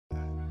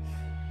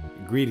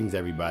Greetings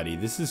everybody,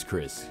 this is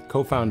Chris,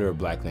 co-founder of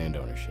Black Land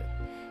Ownership.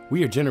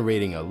 We are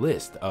generating a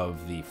list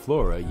of the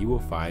flora you will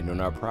find on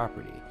our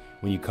property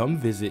when you come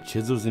visit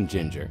Chisels and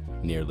Ginger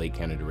near Lake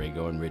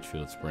Canada-Rago and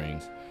Richfield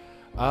Springs.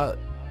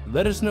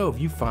 Let us know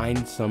if you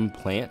find some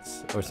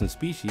plants or some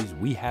species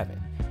we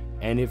haven't.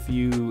 And if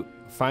you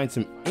find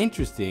some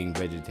interesting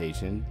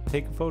vegetation,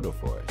 take a photo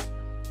for us.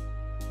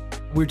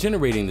 We're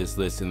generating this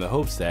list in the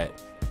hopes that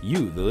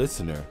you, the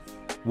listener,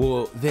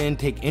 will then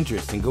take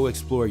interest and go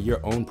explore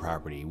your own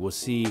property. We'll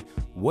see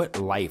what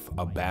life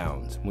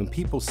abounds. When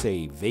people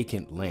say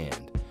vacant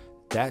land,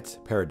 that's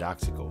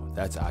paradoxical,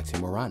 that's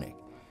oxymoronic.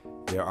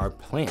 There are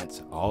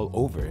plants all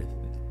over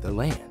the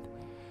land.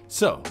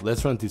 So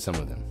let's run through some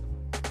of them.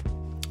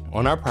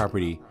 On our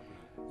property,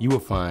 you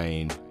will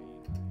find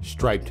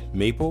striped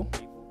maple,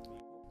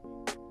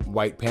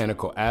 white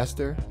panicle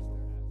aster,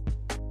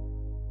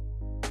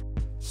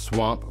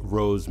 swamp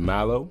rose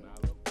mallow,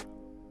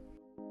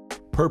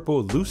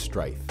 purple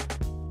loosestrife,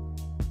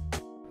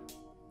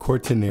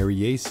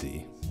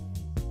 Cortinariaceae,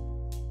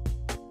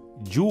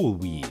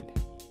 jewelweed,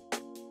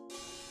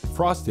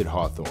 frosted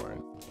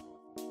hawthorn,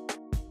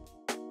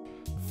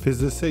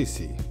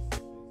 Physaceae,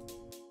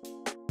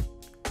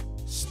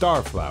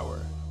 starflower,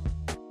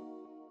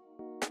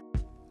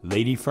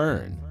 lady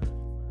fern,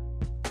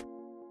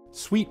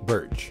 sweet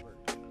birch,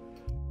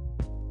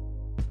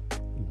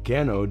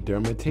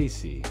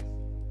 Ganodermataceae,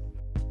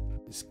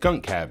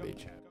 skunk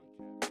cabbage,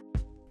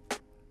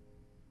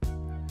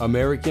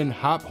 American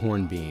hop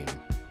hornbeam,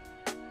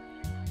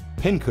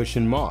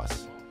 pincushion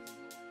moss,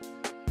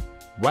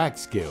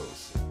 wax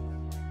gills,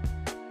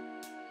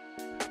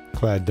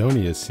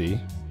 Cladoniaceae,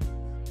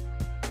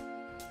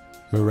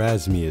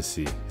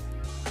 Marasmiaceae,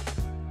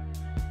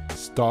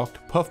 stalked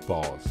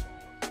puffballs,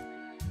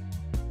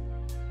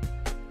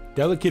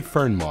 delicate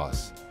fern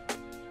moss,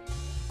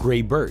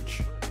 gray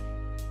birch,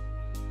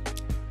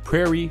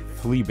 prairie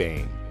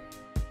fleabane,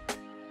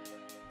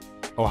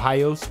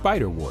 Ohio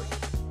spiderwort,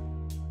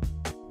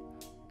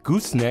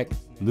 gooseneck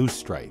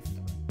loosestrife,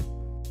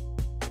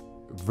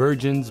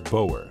 virgin's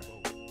bower,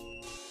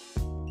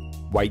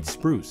 white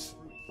spruce,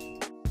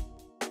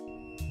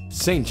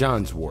 St.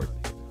 John's wort,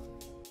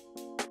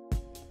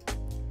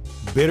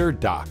 bitter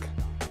dock,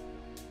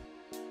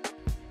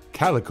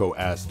 calico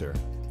aster,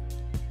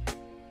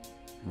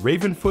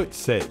 ravenfoot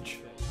sedge,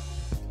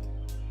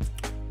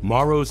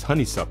 Morrow's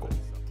honeysuckle,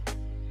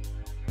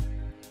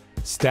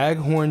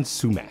 staghorn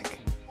sumac,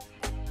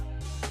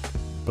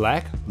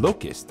 black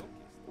locust,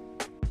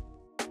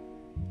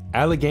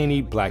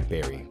 Allegheny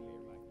blackberry,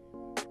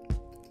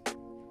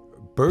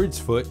 bird's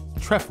foot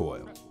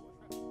trefoil,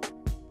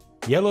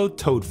 yellow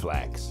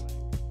toadflax,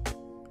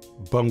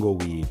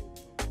 bungleweed,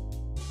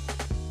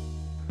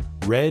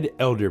 red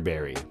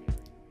elderberry,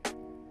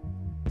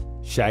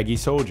 shaggy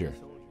soldier,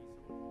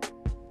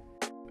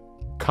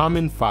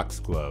 common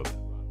foxglove,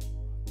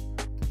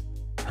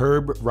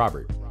 herb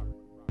Robert,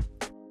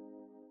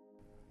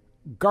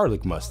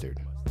 garlic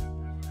mustard,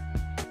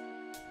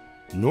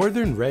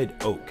 northern red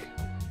oak,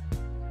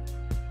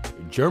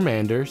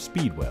 germander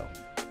speedwell,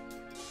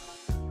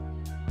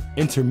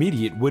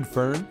 intermediate wood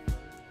fern,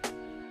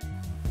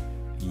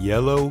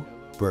 yellow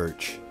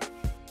birch,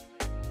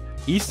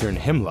 eastern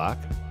hemlock,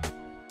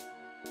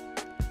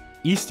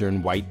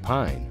 eastern white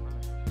pine,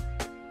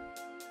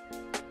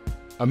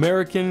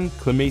 American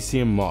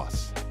clemacium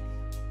moss,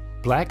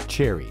 black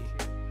cherry,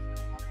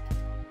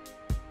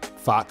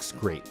 fox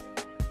grape,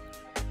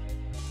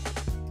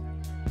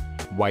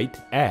 white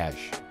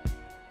ash,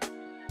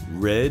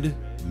 red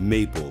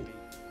maple,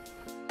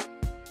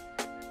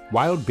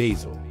 wild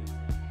basil,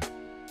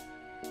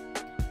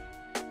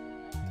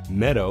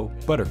 meadow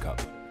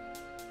buttercup,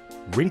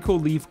 wrinkle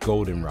leaf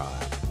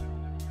goldenrod,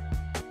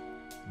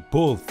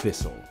 bull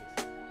thistle,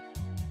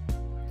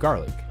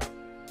 garlic,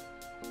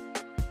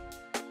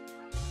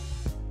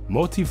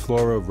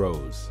 multiflora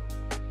rose,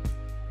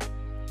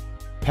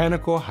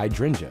 panicle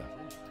hydrangea,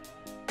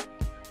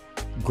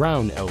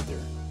 ground elder,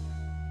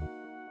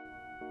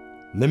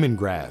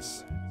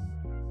 lemongrass,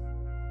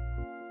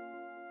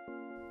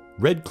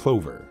 red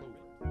clover,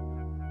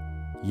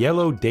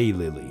 yellow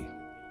daylily,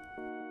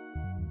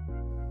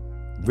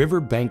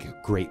 riverbank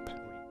grape,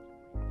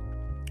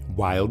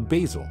 wild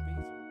basil,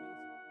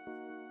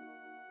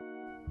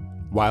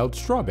 wild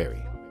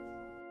strawberry,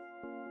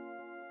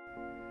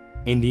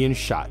 Indian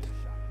shot,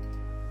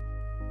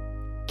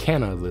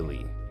 canna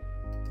lily,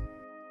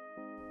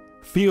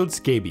 field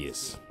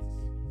scabious,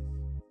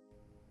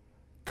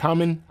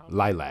 common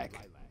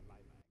lilac,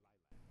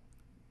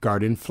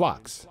 garden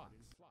phlox,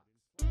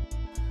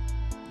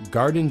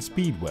 garden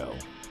speedwell,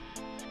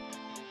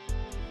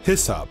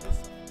 hyssop,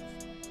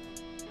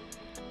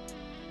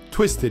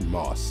 twisted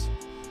moss,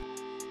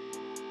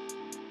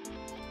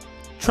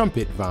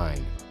 trumpet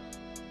vine,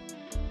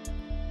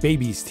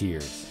 baby's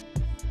tears,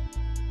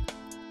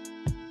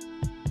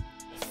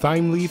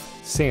 thyme leaf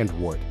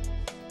sandwort,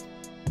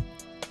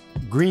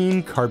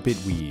 green carpet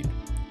weed,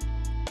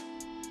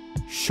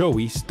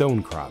 showy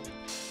stonecrop,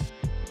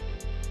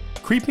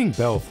 creeping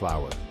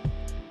bellflower,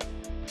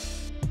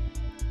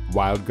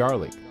 wild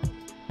garlic,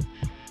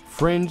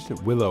 fringed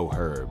willow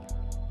herb,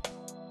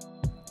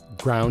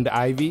 ground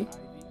ivy,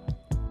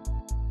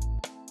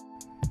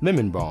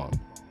 lemon balm,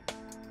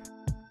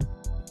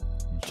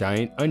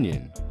 giant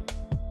onion,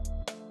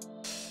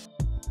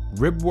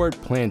 ribwort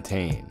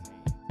plantain,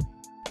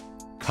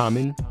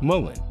 common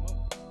mullein,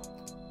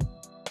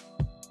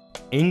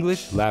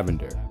 English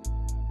lavender,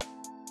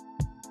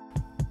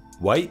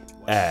 white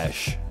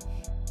ash,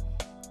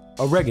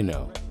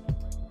 oregano,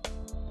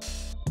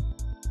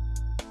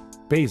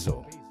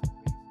 basil,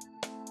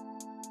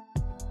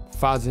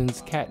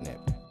 Fossin's catnip,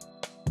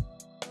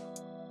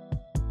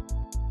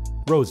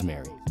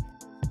 rosemary,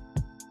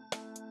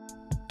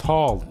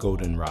 tall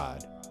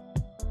goldenrod,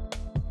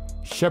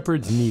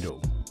 shepherd's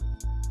needle,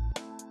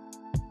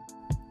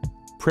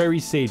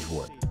 prairie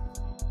sagewort,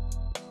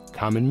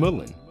 common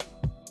mullein,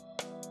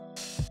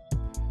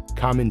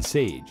 common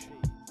sage,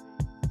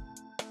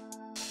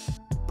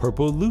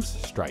 purple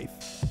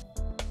loosestrife,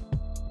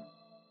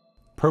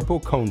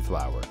 purple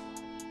coneflower,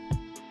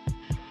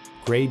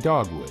 gray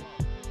dogwood,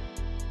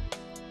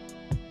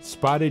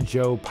 spotted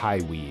Joe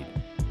pieweed,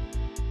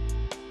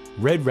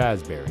 red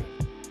raspberry,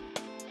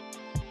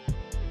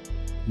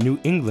 New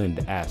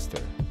England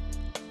aster,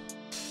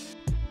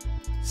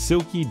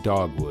 silky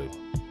dogwood,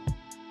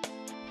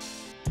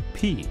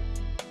 pea,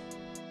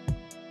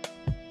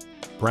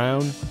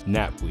 brown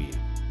knapweed,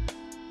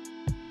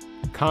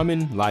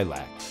 common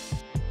lilac,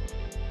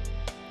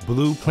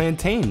 blue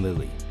plantain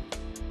lily,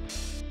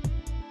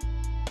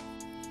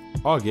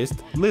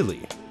 August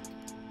lily,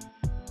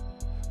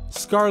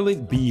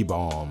 scarlet bee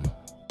balm,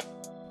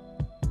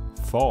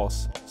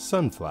 false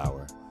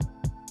sunflower,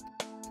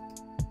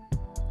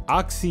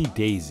 oxy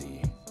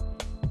daisy,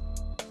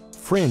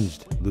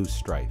 fringed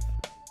loosestrife,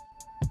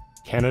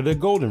 Canada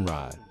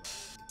goldenrod,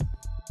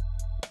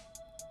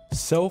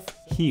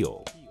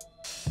 self-heal,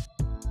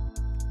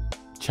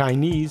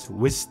 Chinese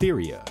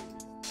wisteria,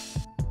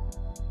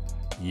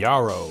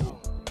 yarrow,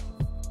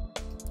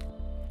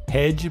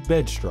 hedge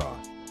bedstraw,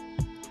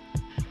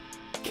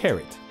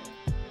 carrot,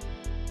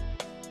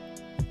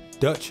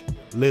 Dutch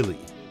lily,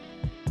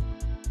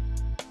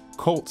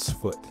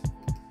 coltsfoot,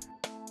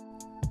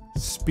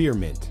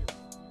 spearmint,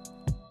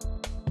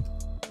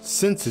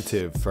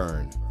 sensitive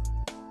fern.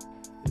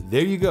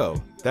 There you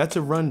go. That's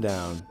a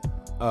rundown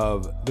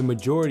of the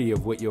majority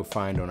of what you'll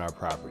find on our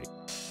property.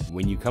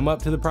 When you come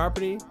up to the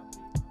property,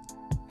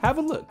 have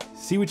a look,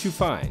 see what you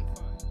find.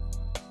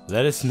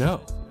 Let us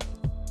know.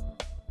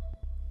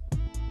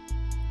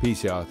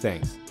 Peace, y'all.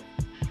 Thanks.